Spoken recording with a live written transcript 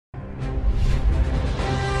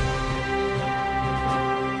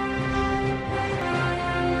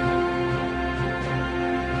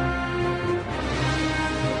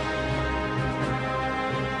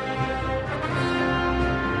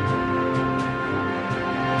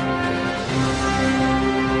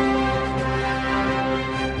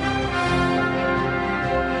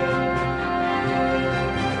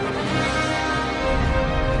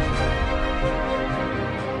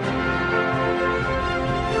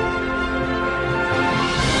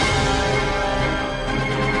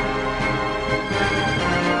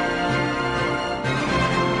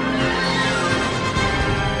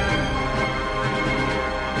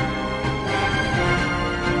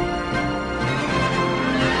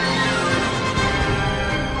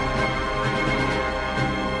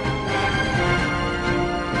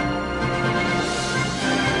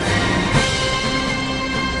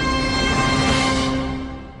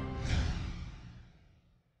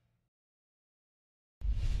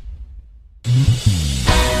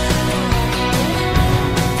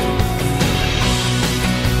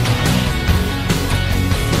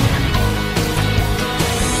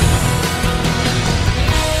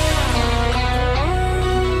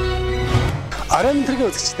Оройн төргийн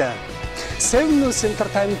үзэгчтэй. Seven News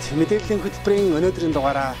Entertainment мэдээллийн хөтөлбөрийн өнөөдрийн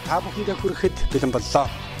дугаараа та бүхэндээ хүрэхэд бэлэн боллоо.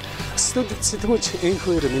 Студид сэтгүүлч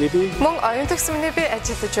Энхүүр миний бие. Мөн оюун төгс миний бие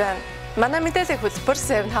ажиллаж байна. Манай мэдээллийн хөтөлбөр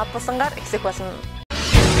 7 Hub булангаар эхлэх болно.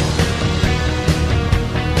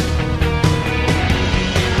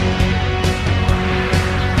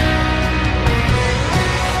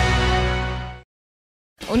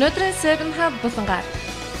 Өнөөдрийн 7 Hub булангаар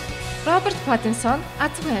Роберт Паттинсон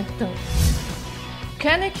азгүй амьтан.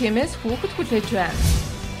 Kenny Kim's хүүхэд хүлээж байна.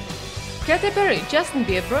 Katy Perry, Justin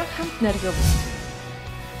Bieber хамт наргив.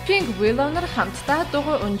 Pink Willow нар хамтдаа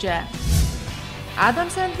дугуй унжээ. Adam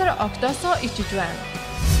Sandler октосоо ичиж байна.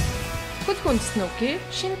 Хөл хүнд Snooki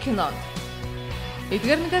шинэ кино.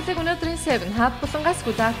 Эдгээр мэдээллийг өнөөдрийн 7 Hub булангаас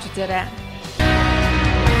хүлээн авч үзээрэй.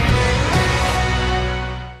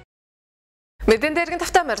 Мэдэн дээргийн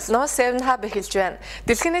тавтаа морилно 7 Hub эхэлж байна.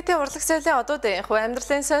 Дэлхийн нийтийн урлаг соёлын одуудын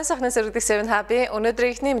амьдралын сонь сахнаас өргөдөх 7 Hub-ийн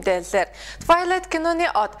өнөөдрийн эхний мэдээллээр Twilight киноны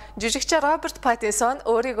од жүжигч Роберт Паттинсон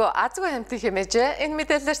өөрийгөө азгүй амьтан хэмээжээ. Энэ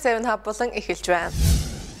мэдээллээр 7 Hub болон эхэлж байна.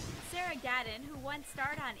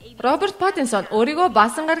 Роберт Паттинсон өөрийгөө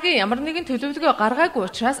баасан гарагийн ямар нэгэн төлөвлөгөө гаргаагүй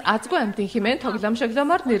учраас азгүй амьтан хэмээн тоглоом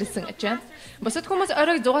шоглоомоор нэрлсэн ажээ. Бусад хүмүүс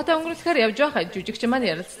оройг зугаатай өнгөрүүлэхээр явж байхад жүжигч маань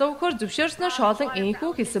ярилцлаа өгөхөөр зөвшөөрснөөр шоолон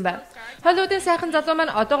ийхүү хэлсэн байна. Холливуудын сайхан залуу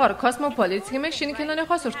маань одоогоор Cosmopolis хэмээх шинэ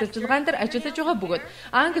киноныхоо сурталчилгаан дээр ажиллаж байгаа бөгөөд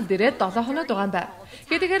Англи дээрээ 7 хоног байгаа юм байна.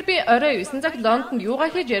 Хэдийгээр би орой 9 цагт Лондонд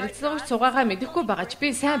юугаа хийж ярилцлага өгч суугаагаа мэдэхгүй байгаа ч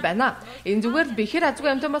би сайн байна. Энэ зүгээр л би хэр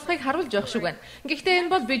азгүй амьтан болохыг харуулж явах шиг байна. Гэхдээ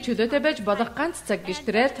энэ бол би чөлөөтэй байж болох ганц цаг гэж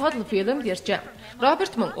тэрээр тоодл фильмд ярьжээ.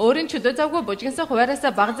 Роберт мөн өөрийн чөлөө завгүй бужигнсан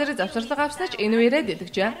хуваараасаа баг зэрэг завсарлага авснаа ч энэ үеэрээ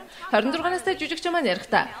дэлгэжээ. 26 настай жүжигч маань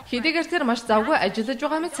ярихдаа хэдийгээр тэр маш завгүй ажиллаж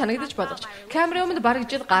байгаа мэт санагдаж боловч камерын өмнө бараг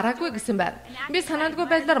жил гараагүй гэсэн байна. Би санаандгүй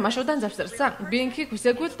байдлаар маш удаан завсарсан. Би инхийг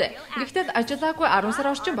хүсээгүй л дээ. Гэхдээ ажиллаагүй 10 сар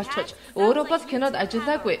орчим болчихож өөрөө бол кинод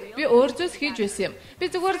ажиллаагүй. Би өөр зүйлс хийж байсан юм. Би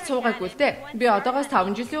зүгээр суугаагүй л дээ. Би одоогоос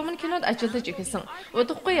 5 жилийн өмнө кинод ажиллаж эхэлсэн.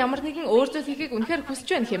 Удахгүй ямар нэгэн өөр зүйл хийхийг үнэхээр хүсэж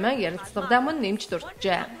байна хэмээн ярилцлагадаа мөн нэмж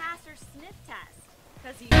дурджээ.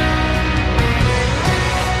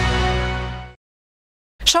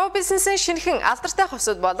 Шоу бизнесийн шинэхэн алдартай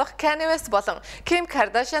хувьсууд болох Kanye West болон Kim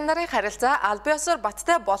Kardashian нарын харилцаа аль биесээр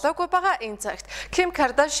баттай болоогүй байгаа энэ цагт Kim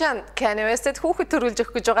Kardashian Kanye West-д хүүхэд төрүүлж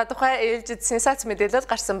өгөх гэж байгаа тухай ээлжид сенсац мэдээлэл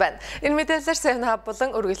гарсан байна. Энэ мэдээлэлээр 7 Hub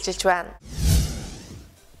болон үргэлжилж байна.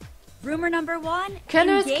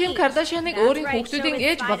 Kanye West Kim Kardashian-ыг өөрийн хүүхдүүдийн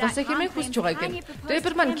ээж болоосоо хэмээн хүсэж байгааг нь.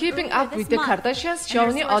 Рэпер маань Keeping Up with the Kardashians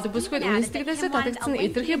шоуны од бүсгүйд үнэстэгнээсээ татагдсан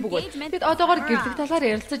илэрхий бөгөөд тэд одоогоор гэрлэх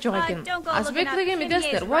талаар ярилцаж байгааг нь. Asbectгийн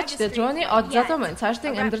мэдээлэлээр Watch the Throne-ы од залуу маань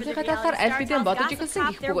цаашдын амьдралынхаа талаар аль хэдийн бодож эхэлсэн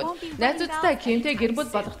гэх бөгөөд найзуудтай Kim-тэй гэр бүл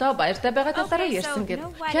болохдоо баяртай байгаа талаараа ярьсан гэнэ.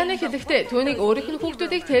 Kanye хэлэхдээ түүнийг өөрийнх нь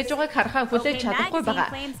хүүхдүүдийг тээж байгааг харахаа хүлээж чадахгүй байгаа.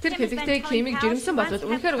 Тэр хэлэхдээ Kim-ийг жирэмсэн болвол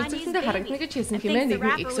үнэхээр үзэгдэндээ харагдана гэж хэлсэн хэмээн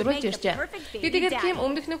нэгэн их сурвалж хэдийгээр Kim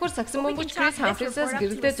өмнөх нөхөр сагсан бөмбөж Chris Humphries-аас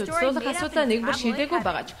гэрэлдээ зуцлуулах асуудлаа нэг бүр шийдээгүй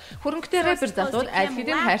байгаа ч хөрөнгөтэй рэпер залууд аль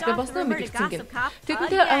хэдийн хайртай болсноо мэдгдсэн гэнэ.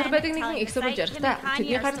 Тэдэнтэй ойр байдаг нэгэн их сурвалж ярихдаа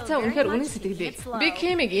тэдний харилцаа үнэхээр үнэн сэтгэлээ. Би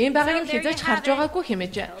Kim-ийг ийм байгааг нь хязгаарч харж байгаагүй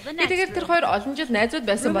хэмээжээ. Хэдийгээр тэр хоёр олон жил найзууд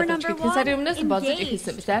байсан боловч хэдхэн сарын өмнөөс болж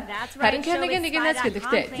эхэлсэн билээ. Харин Kim-ийн нэгэн найз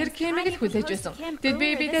хэлэхдээ тэр Kim-ийг л хүлээж байсан. Тэд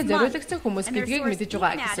биедээ зориулагдсан хүмүүс гэдгийг мэдэж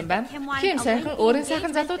байгаа гэсэн байна. Kim сайхан өөрийн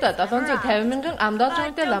сайхан залуудаа $750,000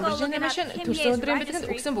 амдолжинтэй Lamborghini машин төрсөн өдрийн бэлгэнд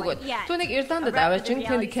өгсөн бөгөөд түүнийг Ирландд аваачин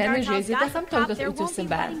тэнд Kanye West-тэй хамт тоглолт үзүүлсэн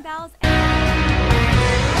байна.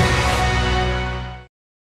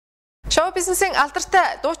 Шоу бизнесийн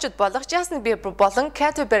алдартай дуучид болох Justin Bieber болон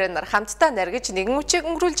Katy Perry нар хамтдаа наргиж нэгэн үчиг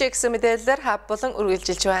өнгөрүүлжээ гэсэн мэдээлэлээр Hub болон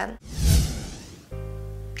үргэлжилж байна.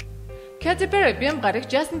 Katy Perry бям гараг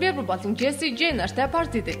Justin Bieber болон Jessie J нартай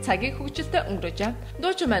партид цагийг хөгжилтэй өнгөрөөжээ.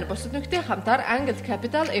 Дуучин маань бусад нөхдөй хамтаар Англи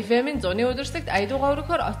Capital FM-ийн зуны өдөрсөгт аядуугаа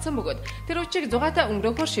өргөхөөр оцсон бөгөөд тэр үчиг зугаатай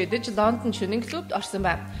өнгөрөхөөр шийдэж Лондон шөнийн клубт орсон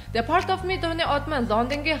байна. The Part of Me дууны од маань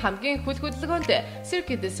Лондонгийн хамгийн хөл хөдөлгөөнтэй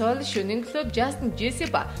Cirque du Soleil шөнийн клуб Justin Jessie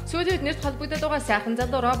ба сүүлийн нэрт холбогдоод байгаа сайхан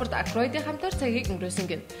залуу Robert Ackroyd-ийн хамтаар цагийг өнгөрөөсөн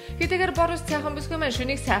гэнэ. Хэдийгээр Boris сайхан бүсгүй маань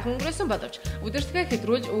шөнийг сайхан өнгөрөөсөн боловч өдөртгөө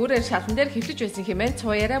хэтрүүлж өөрөөр шалан дээр хэвтэж байсан хэмээн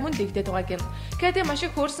цууяраа мөн дэгдээд Katy маш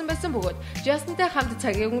их хөөрсөн байсан бөгөөд Justin-тэй хамт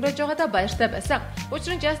цагийг өнгөрөөж байгаадаа баяртай байсан.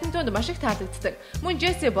 Учир нь Justin түүнд маш их таалагддаг. Мөн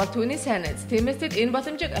Jessie бол түүний сайн найз. Тиймээс тэд энэ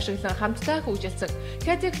боломжийг ашиглан хамтдаа хөгжилсэн.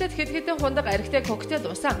 Katy-тэй хэд хэдэн хундаг аригтай коктейл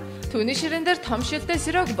уусан. Түүний ширээн дээр том шилтэй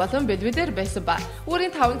сирог болон бэлвэдэр байсан ба.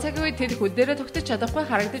 Өөрийн 5 цагийн үед тэд хөл дээрээ тогтож чадахгүй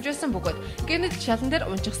харагдаж байсан бөгөөд гэнэт шалан дээр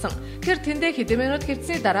унчихсан. Тэр тэндээ хэдэн минут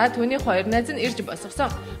хэвтсэний дараа түүний хоёр найз нь ирж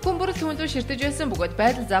босгосон. Хүн бүрэл түүнлүү ширтэж байсан бөгөөд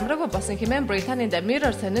байдал замраагүй болсон хэмээн Британийн The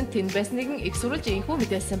Mirror сонин тэнд байсныг их сурвалж инхүү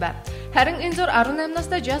мэдээлсэн байна. Харин энэ зур 18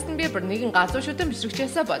 настай Justin Bieber нэгэн газар шүтэн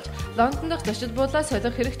бишрэгчээсээ болж Лондон дахь зочид буудлаа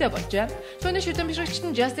солих хэрэгтэй болжээ. Түүний шүтэн бишрэгчт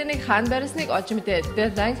нь Justin-ыг хаан байрсныг олж мэдээд The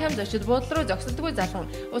Langham зочид буудлал руу зогсолтгүй залхан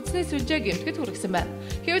утасны сүлжээг гэмтгэд хүргэсэн байна.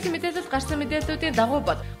 Хэвлэл мэдээлэлд гарсан мэдээллүүдийн дагуу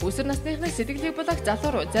бол өсвөр насныхны сэтгэлийг булаах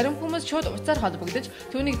залуу руу зарим хүмүүс шууд уцаар холбогдож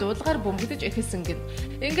түүнийг дуудлагаар бөмбөгдөж эхэлсэн гин.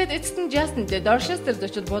 Ингээд эцэст нь Justin Dorchester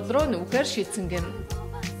зочид буудлал руу нүүхээр шийдсэн гин.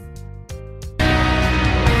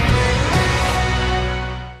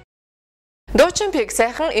 Дуучин Pig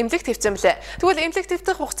сайхан эмнэлэгт хэвцэн блэ. Тэгвэл эмнэлэгт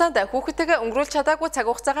хэвцэх хугацаанд хүүхэдтэйгээ өнгөрүүлж чадаагүй цаг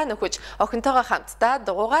хугацаагаа нөхөж охинтойгоо хамтдаа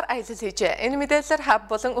дугуугаар аялал хийжээ. Энэ мэдээлэлээр хав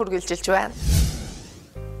болон үргэлжилж байна.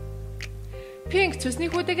 Pink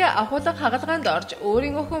цусны хүүтэйгээ ахуулга хагалгаанд орж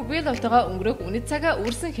өөрийн охин Willow-тойгоо өнгөрөх үнэт цагаа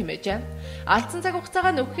үрсэн хэмээжээ. Алдсан цаг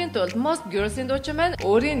хугацаагаа нөхөхийн тулд Most Girls-ийн дуучин маань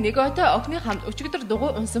өөрийн нэг ойтой охины хамт өчигдөр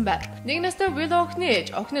дугуй унсан байна. Нэг настай Willow охины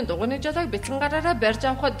ээж охины дугуйны жолоог бяцхан гараараа барьж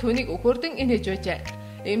авахад түүнийг өхөрдөн инээж байжээ.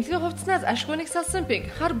 Эмнэлгийн хувцснаас ашгүйныг салсан Pink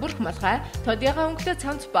хар бүрх малгай, тодяга өнгөтэй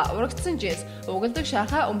цамц ба урагдсан джинс, угалдаг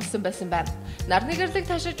шахаа өмссөн байсан байна. Нарны гэрлэг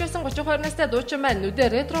таашааж байсан 32 настай дуучин маань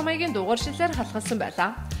нүдээ ретро маягийн дугаар шилээр халахсан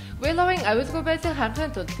байлаа. Willow-ын аюулгүй байдлыг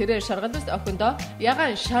хангахын тулд тэрээр шаргалт охиндоо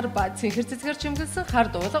ягаан шар ба цэнхэр цэцгэр чимгэлсэн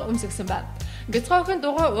хар дуулга өмсгсөн байна. Бяцхан охин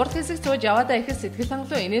дугуй урд хэсэг сууж яваадаа их сэтгэл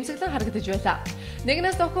хангалуун инээмсэглэн харагдаж байлаа. Нэг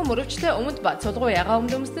нас охин мөрөвчтэй өмд ба цулгуу ягаан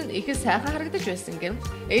өмдөмсөнд их сайхан харагдаж байсан гэн.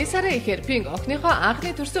 Сарын ихээр Pink охиныхоо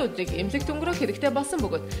анхны төрсөн өдрийг эмнэлэгт өнгөрөх хэрэгтэй болсон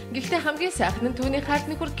бөгөөд гэхдээ хамгийн сайхан нь түүний хайрт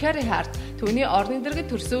нөхөр Carrie Hart түүний орны дэргэд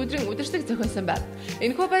төрсөн өдрийн үдиршлэг зохиосон байна.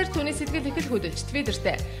 Энэхүү баяр түүний сэтгэл их хөдөлж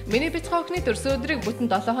Twitter-тэй миний бяцхан охины төрсөн өдрийг бүтэн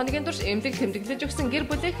 7 хоногийн турш эмнэлэг тэмдэглэж өгсөн гэр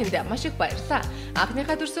бүлийнхэнд маш их баярлалаа.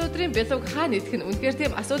 Анхныхаа төрсөн өдрийн бэлэг хаана идэх нь үнэхээр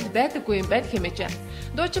тийм асуудал байдаггүй юм байл хэмээжээ.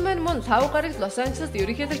 Дуучин маань мөн 5 гарагт Лос Анжелест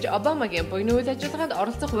ерөнхийлөгч Обамагийн буйны үйл ажиллагаанд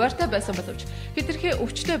оролцох хууртай байсан боловч хэтэрхий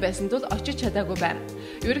өвчтөй байсан тул очиж чадаагүй байна.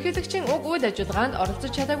 Ерөнхийлөгчийн уг үйл ажиллагаанд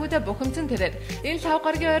оролцож чадаагүйдээ бухимдсан тэрээр энэ 5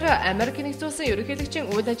 гарагийн орой Америк нэгдсэн улсын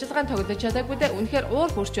ерөнхийлөгчийн үйл ажиллагаанд тоглож чадаагүйдээ үнэхээр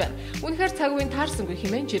уур хүрч байна. Үнэхээр цаг үеийн таарсангүй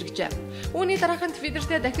хэмээн жиргэжээ. Үүний дараахан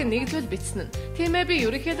Twitter-тэй дахин нэг зүйл бичсэн нь "Тиймээ би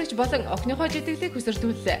ерөнхийлөгч болон охиныхоо жидэглийг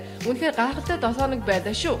хүсэртүүллээ. Үнэхээр гайхалтай 7 хоног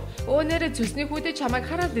байлаа шүү. Өөнөрөө цүсний хүүдээ чамайг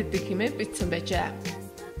хараад идэг" хэмээн бичсэн байжээ.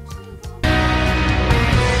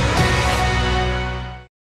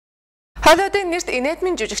 Холливуудын нэрт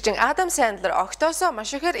инээдмийн жүжигчин Адам Сэндлер октоосоо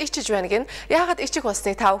маш ихээр ичиж байна гэн яагаад ичих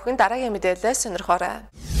болсныг та бүхэн дараагийн мэдээлэлээс сонирхоорой.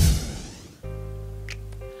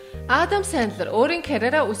 Адам Сэндлер өөрийн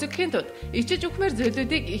карьераа өсгөхийн тулд ичиж үхмээр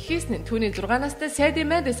зүйлүүдийг их хийсэн нь түүний 6 настай Sadie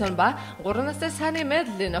Madison ба 3 настай Sunny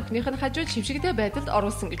Madeline охиных нь хажууд шившигтэй байдалд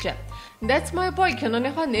оруулсан гэжээ. That's My Boy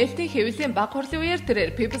киноныхоо нээлтийн хэвлэлийн баг хурлын үеэр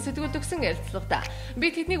тэрээр People сэтгүүлд өгсөн ярилцлагада би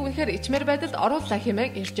тэднийг үнэхээр ичмээр байдалд орууллаа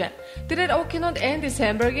хэмээн иржээ. Тэрээр уг кинонд Andy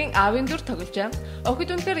Samberg-ийн аавын дүр тогложээ.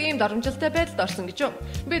 Охид үнэхээр ийм доромжилтой байдалд орсон гэж юм.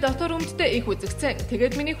 Би дотор өмдтэй их үзэгцэн.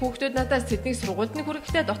 Тэгээд миний хүүхдүүд надаас тэднийг сургуульд нь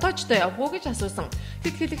хүрэхдээ дотоочтой явах уу гэж асуусан.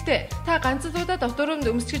 Тэд хэлэхдээ та ганцлуудаа дотор өмд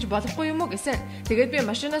өмсгөж болохгүй юм уу гэсэн. Тэгээд би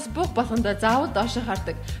машинаас буух болгондоо заавал доош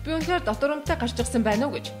хардаг. Би үнэхээр дотор өмдтэй гарч ирсэн байна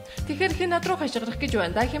уу гэж. Тэгэхээр хэн над руу хашгирах гэж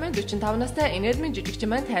байна да хэмээн 45 настай инээдмийн жүжигчин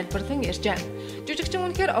маань тайлбарлан ярьжээ. Жүжигчин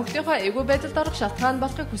үнэхээр охиныхоо эвгүй байдалд орох шалтгаан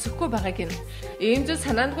болохыг хүсэхгүй байгааг нь. Ийм зүйл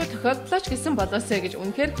санаандгүй тохиолдлооч гэсэн болоосэй гэж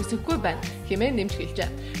үнэхээр хүсэхгүй байна хэмээн нэмж хэлжээ.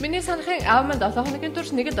 Миний санахын аав маань 7 хоногийн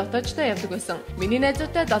турш нэг л дотоочтой явдаг байсан. Миний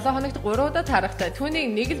найзуутай 7 хоногт 3 удаа таарахтай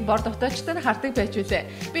түүнийг нэг л бор дотоочтой хардаг байж үлээ.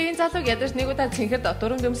 Би энэ залууг ядаж нэг удаа цэнхэр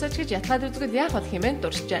дотор өмсөж гэж ятгаад үзвэл яах бол хэмээн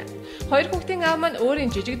дурсжээ. Хоёр хүүхдийн аав маань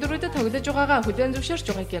өөрийн жижиг дөрүүдэд тоглож байгаагаа хүлээн зөвшөөрч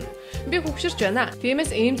байгааг юм. Би хөвгшөрч байна.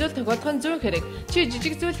 Тиймээс ийм зүйл тохиолдох нь зөв хэрэг. Чи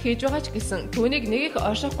жижиг зүйл хийж байгаа ч гэсэн түүнийг нэг их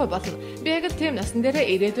оршихгүй болно. Би яг л тийм насн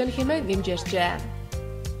дээрээ ирээд байна хэмээн нэмж ярьжээ.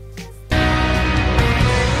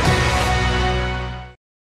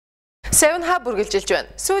 Seven Hub үргэлжилж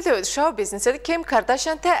байна. Сүүлийн үед шоу бизнесэд Kim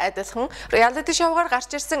Kardashian-тай адилхан reality show-гаар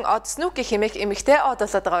гарч ирсэн Од Snooki хэмээх эмэгтэй од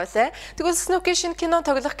болоод байгаа байлаа. Тэгвэл Snooki шинэ кино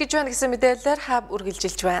тоглох гэж байна гэсэн мэдээлэлээр Hub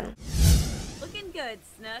үргэлжилж байна.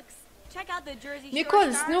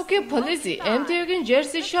 Nicole Snooki Polizzi MTV-гийн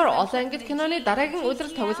Jersey Shore олон ангид киноны дараагийн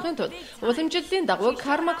үйлрэл тоглохын тулд уламжлалын дагуу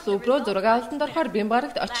Karma Club руу зураг авалтанд орохоор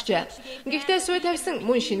Бямбарагт очжээ. Гэхдээ сүй тавьсан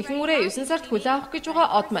мөн шинэхэн үрээ 9 сард хүлээн авах гэж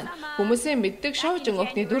байгаа од маань хүмүүсийн мэддэг шоужин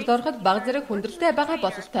охины дүрд ороход баг зэрэг хүндрэлтэй байгаа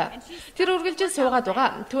бололтой. Тэр үргэлжил суугаад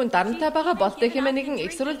байгаа. Түүн дарамтай байгаа болтой хэмээн нэгэн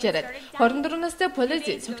эксрүүлж яриад 24 настай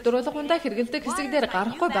Polizzi цогтруулах ундаа хэрэгэлдэг хэсэг дээр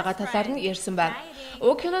гарахгүй байгаа талаар нь ярьсан байна.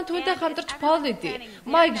 Уг кинонд түүнтэй хамтарч Paul Diddy,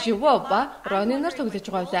 Mike Jewell Боб ба Рони нар тоглож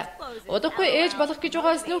байгаа билээ. Удахгүй ээж болох гэж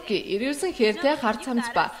байгаа Снуки 99 хэртэй харц хамц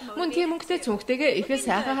ба мөн тийм мөнгөтэй цүнхтэйгээ их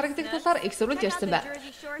сайхан харагдаг талаар их сурвалж ярьсан байна.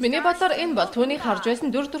 Миний бодлоор энэ бол түүний харж байсан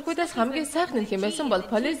дүр төрхүүдээс хамгийн сайхан нөх юм байсан бол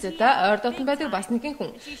Полизета ойр дотн байдаг бас нэгэн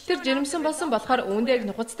хүн. Тэр жирэмсэн болсон болохоор үүндээ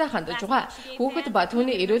нухацтай хандаж байгаа. Хүүхэд ба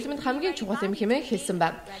түүний эрүүл мэнд хамгийн чухал юм хэмээн хэлсэн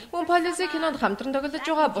байна. Мөн Полизи кинонд хамтран тоглож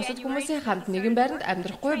байгаа бусад хүмүүсийн хамт нэгэн байранд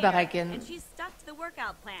амьдрахгүй байгааг гэн.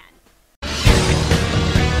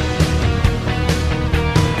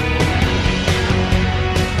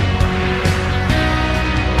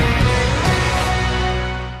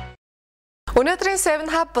 Өнөөдрийн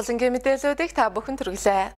 7 Hub булангийн мэдээллүүдийг та бүхэн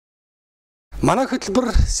түргэлээ. Манай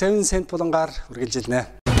хөтөлбөр 7 Cent булангаар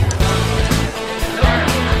үргэлжилнэ.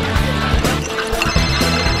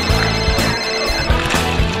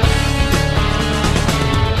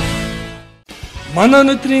 Манай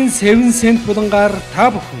өнөөдрийн 7 Cent булангаар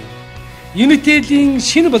та бүхэн Unitel-ийн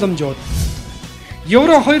шинэ боломжууд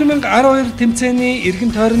Евро 2012 тэмцээний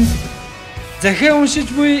эргэн тойронд захиа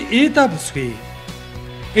уншиж буй EDA бүсгүй.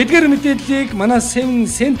 Эдгээр мэдээллийг манай 7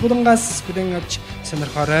 Cent булангаас бүлээн авч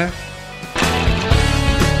сонирхоорой.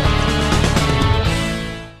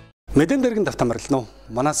 Мэдэн дэргэн давтамарлана уу?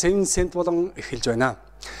 Манай 7 Cent булан эхэлж байна.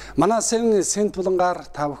 Манай 7 Cent булангаар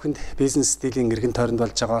та бүхэнд бизнес стилийн эргэн тойронд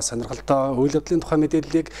болж байгаа сонирхолтой үйл явдлын тухай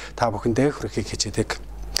мэдээллийг та бүхэндээ хүргэхийг хичээдэг.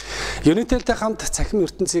 Unitel-тэй хамт цахим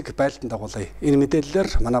ертөнцийг байлдан дагуулъя. Энэ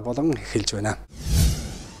мэдээллээр манай булан эхэлж байна.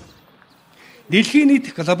 Дэлхийн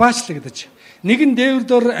нийт глобалчлагдаж нэгэн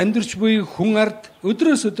дээврээр амьдарч буй хүн ард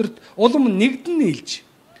өдрөөс өдөрт улам нэгдэн нийлж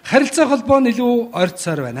харилцаа холбоо нь илүү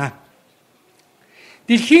ойртсоор байна.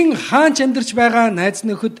 Дэлхийн хаанч амьдарч байгаа найз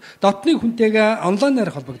нөхөд дотны хүнтэйгээ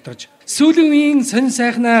онлайнаар холбогдож, сүүлийн үеийн сонин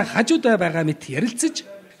сайхнаа хажуудаа байгаа мэт ярилцаж,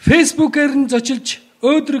 фэйсбүүкээр нь зочилж,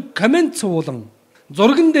 өөдрөг комент суулан,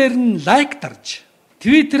 зурган дээр нь лайк дарж,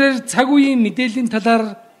 твиттерээр цаг үеийн мэдээллийн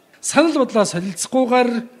талаар санал бодлоо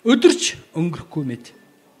солилцохгүйгээр өдөрч өнгөрөхгүй мэт.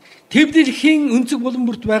 Тэв дэлхийн өнцөг булан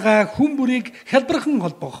бүрт байгаа хүн бүрийг хялбархан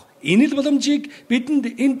холбох энэ л боломжийг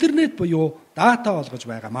бидэнд интернет буюу дата олгож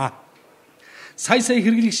байгаамаа. Сая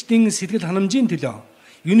хэрэглэгчдийн сэтгэл ханамжийн төлөө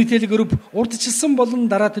Unitel Group урдчилсан болон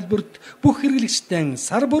дараа төлбөрт бүх хэрэглэгчдийн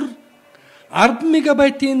сар бүр 10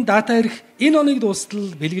 мегабайтын дата ирэх энэ оныг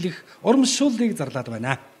дуустал бэлгэлэх урамшууллыг зарлаад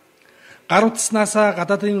байна. Гар утаснасаа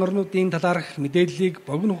гадаадын орнуудын талаарх мэдээллийг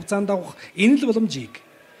богино хугацаанд авах энэ л боломжийг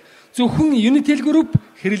зөвхөн Unitel Group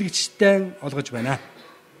хэрэглэгчдийн олгож байна.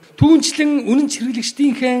 Түүнчлэн үнэнч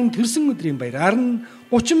хэрэглэгчдийнхээ төрсөн өдрийн баяраар нь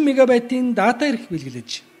 30 мегабайтын дата ирэх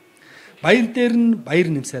бэлгэлж баяр дээр нь баяр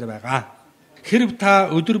нэмсээр байгаа. Хэрв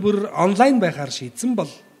та өдөр бүр онлайн байхаар шийдсэн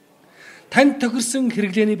бол танд тохирсон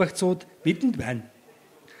хэрэглээний багцууд бидэнд байна.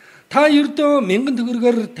 Та ердөө 1000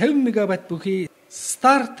 төгрөгөөр 50 мегабайт бүхий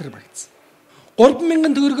стартер багц,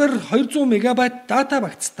 3000 төгрөгөөр 200 мегабайт дата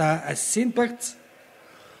багцтай Ascent багц,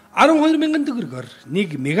 12000 төгрөгөөр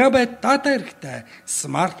 1 мегабайт дата хэрэгтэй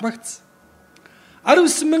смарт багц,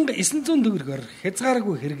 19900 төгрөгөөр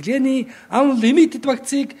хязгааргүй хэрэглээний unlimited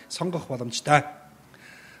багцыг сонгох боломжтой.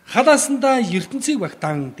 Халаасандаа ертөнцийг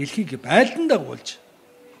багтаан дэлхийг байлдан дагуулж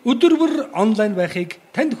өдөр бүр онлайн байхыг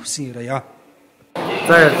танд хүсэн өрөөё. За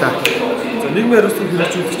баярлалаа. Нийгмийн хариуцлага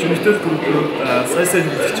хэрэгжүүлэгч Unitel Group-ийн сая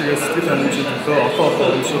хэрэглэгчээс сэтгэл ханамжийн төлөө олон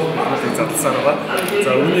урамшууллыг зарласаар байгаа.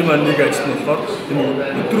 За үүний маань нэг ажил нь болохоор энэ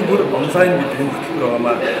өдөр бүр онлайн гэдэг нь хөтөлбөр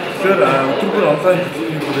байгаамаа. Тэгэхээр өдөр бүр онлайн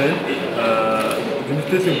хөтөлбөрийн хүрээнд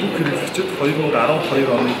Unitel-ийн бүх хэрэглэгчид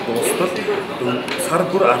 2012 оны дуустал сар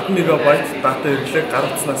бүр 10 мегабайт дата хэрэглээг гар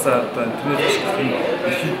утаснасаа интернет ашиглахын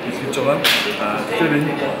эрхийг бэлгэж байгаа. Тэгэхээр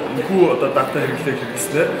энэ хүү дата хэрэглээг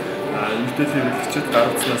хэрэглэснээр Unitel-ийн хэрэглэгчид гар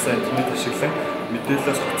утаснасаа интернет ашиглан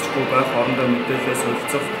мэдээлэлээс хоцрохгүй байх, хоорондоо мэдээлэлээ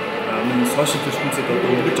солилцох, мөн сошиал ертөнцид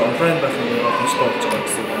өргөж онлайн байх юм боломжтой болж байгаа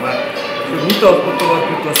гэсэн юм аа. Тэгэхээр үүнтэй холбоотойгоор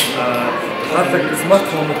бид бас хаалт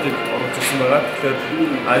смартфонуудыг оруулж ирсэн байгаа. Тэгэхээр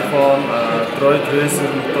iPhone, Android,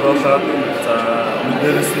 Razer, Motorola, за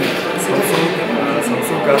мэдээрэс нь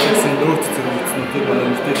Samsung Galaxy Note зэрэг утаснуудыг манай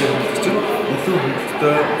Unitel-ийн хэрэглэгчид илүү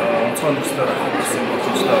хөнгөлөлтөй онцгой нөхцөлөөр авах гэсэн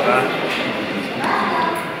боломжтой байгаа.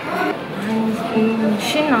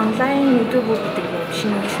 Шинэ онлайн YouTube гэдэг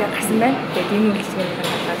шинэ үйлчлэг гарсан байна. Тэгээд энэ үйлчлэгийн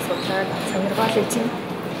талаар судлаад сонирхол чинь.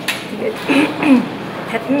 Тэгээд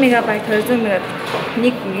 50 мегабайт, 200 мегабайт,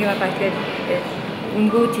 1 мегабайт гэдэг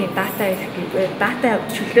өнгөө тийм дата ирэх гэдэг дата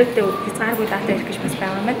чөлөөтэй хязгааргүй дата ирэх гэж бас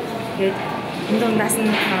байгаа юм байна. Тэгээд энэ дундаас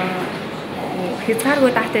нь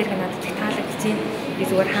хязгааргүй дата ирэх нь надад их таалагдчих. Би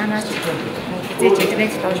зүгээр хаанаас хизээж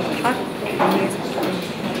интернет доож болохоор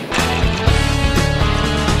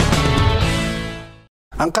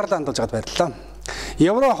анхаарлаа хандуулж байгаад баярлалаа.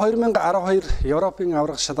 Евро 2012 Европын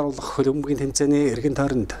аврах шалгаруулах хөлбөмбөгийн тэмцээний эргэн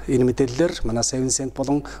тойронд энэ мэдээллээр манай 7 cent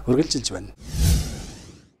болон үргэлжилж байна.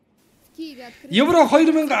 Евро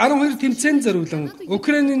 2012 тэмцээн зориулан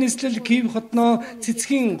Украиний нийслэл Киев хотноо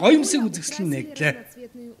цэцгийн гоёмсог үзэсгэлэн нэглээ.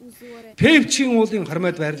 Певчийн уулын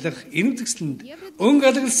хормойд байрлах энэ үзэсгэлэнд өнгө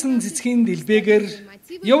алгалсан цэцгийн дэлбэгээр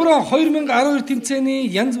Евро 2012 тэмцээний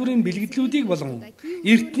янз бүрийн бэлгэдлүүдийг болон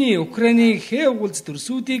эртний Украины хээ уулз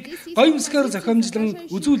төрсүүдийг гоёмсгоор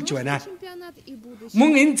зохиомжлон үзүүлж байна.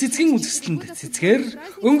 Мөн энэ цэцгийн үзэсгэлэнд цэцгээр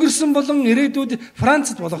өнгөрсөн болон ирээдүйд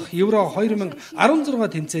Францад болох Евро 2016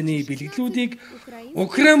 тэмцээний бэлгэдлүүдийг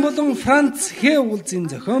Украин болон Франц хээ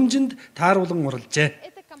уулзын зохиомжинд тааруулан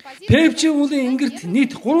уралжээ. Певчийн уулын ингэрт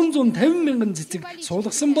нийт 350 мянган цэцэг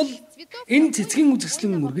суулгасан бол энэ цэцгийн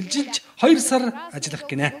үзэсгэлэн үргэлжилж 2 сар ажиллах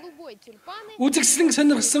гинэ. Үзэсгэлэн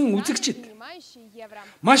сонирхсан үзэгчид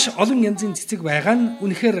маш олон янзын цэцэг байгаа нь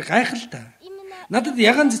үнэхээр гайхалтай. Надад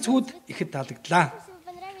ягаан цэцгүүд ихэд таалагдлаа.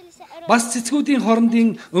 Бас цэцгүүдийн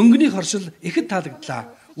хоорондын өнгөний хоршил ихэд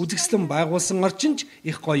таалагдлаа. Үзэсгэлэн байгуулсан орчинч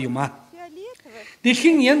их гоё юм аа.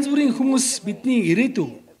 Дэлхийн янз бүрийн хүмүүс бидний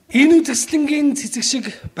ирээдүй энэ үзэсгэлэнгийн цэцэг шиг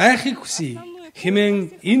байхыг хүсье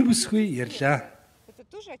хэмээн энэ бүсгүй ярьлаа. Это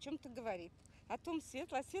тоже о чем-то говорит. О том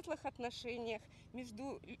светлых отношениях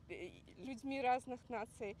между людьми разных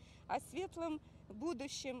наций, о светлом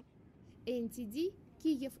будущем. NTD,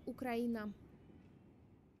 Киев, Украина.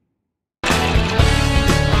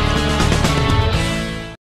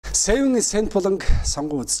 Seven cent болонг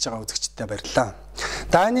сонгон үзэж байгаа үзэгчдэд баярлалаа.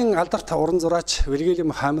 Данийн алдарт уран зураач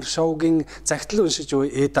Вильгельм Хаммершоугийн захидал уншиж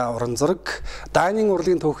буй Эда уран зураг Данийн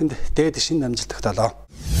урлагийн түүхэнд дээд шинэ амжилт тогтоолоо.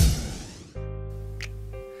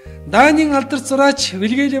 Данийн алдарт зураач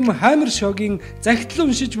Вильгельм Хаммершоугийн захидал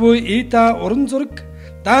уншиж буй Эда уран зураг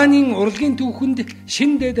Данийн урлагийн түүхэнд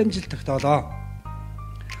шинэ дээд амжилт тогтоолоо.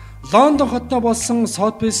 Лондон хотноо болсон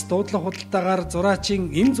Sotheby's дуудлага худалдаагаар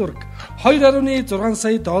зураачийн энэ зураг 2.6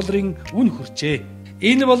 сая долларын үн хүрчээ.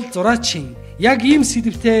 Энэ бол зураачийн яг ийм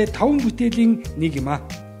сэдвтэй 5 бүтээлийн нэг юм а.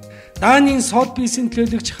 Данийн Sotheby's-ийн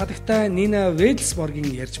төлөөлөгч хадагтай Нина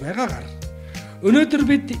Ведсборгийн ярьж байгаагаар өнөөдөр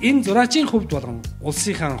бид энэ зураачийн хувьд болон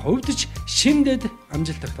улсынхаа хувьд ч шинэдэд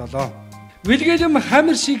амжилт тогтоолоо. Вильгельм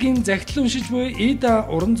Хаммершоугийн захидал уншиж буй Эда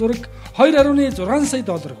уран зураг 2.6 сая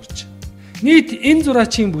доллар хүрч. Нийт энэ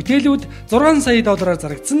зураачийн бүтээлүүд 6 сая доллараар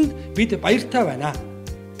зарагдсанд бид баяртай байна.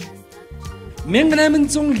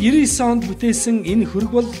 1899 онд бүтээсэн энэ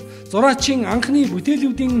хөрөг бол зураачийн анхны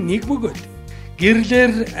бүтээлүүдийн нэг бөгөөд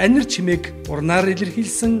гэрлэр анир чимээг урнаар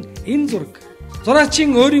илэрхийлсэн энэ зураг.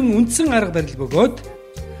 Зураачийн өөрийн үндсэн арга барил бөгөөд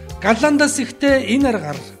Голландаас ихтэй энэ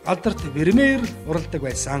аргаар алдарт Вермеер уралдаг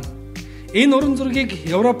байсан. Энэ уран зургийг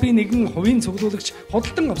Европын нэгэн хувийн цуглуулагч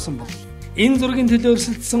худалдан авсан бол энэ зургийн төлөө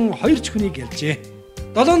өрсөлдсөн 2 ч хүнийг ялжээ.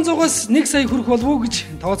 700-аас 1 сая хүрэх болов уу гэж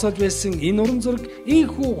тооцоолж байсан энэ уран зураг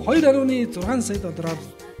ийхүү 2.6 сая доллараар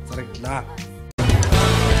зарагдлаа.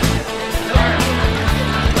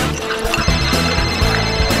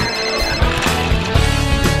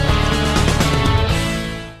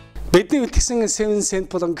 Бидний үлдсэн 7 cent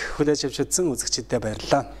болонг хүлээж авч үзсэн үзэгчдэд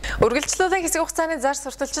баярлалаа. Үргэлжлүүлэн хэсэг хугацааны зар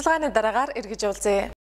сурталчилгааны дараагаар эргэж уулзъя.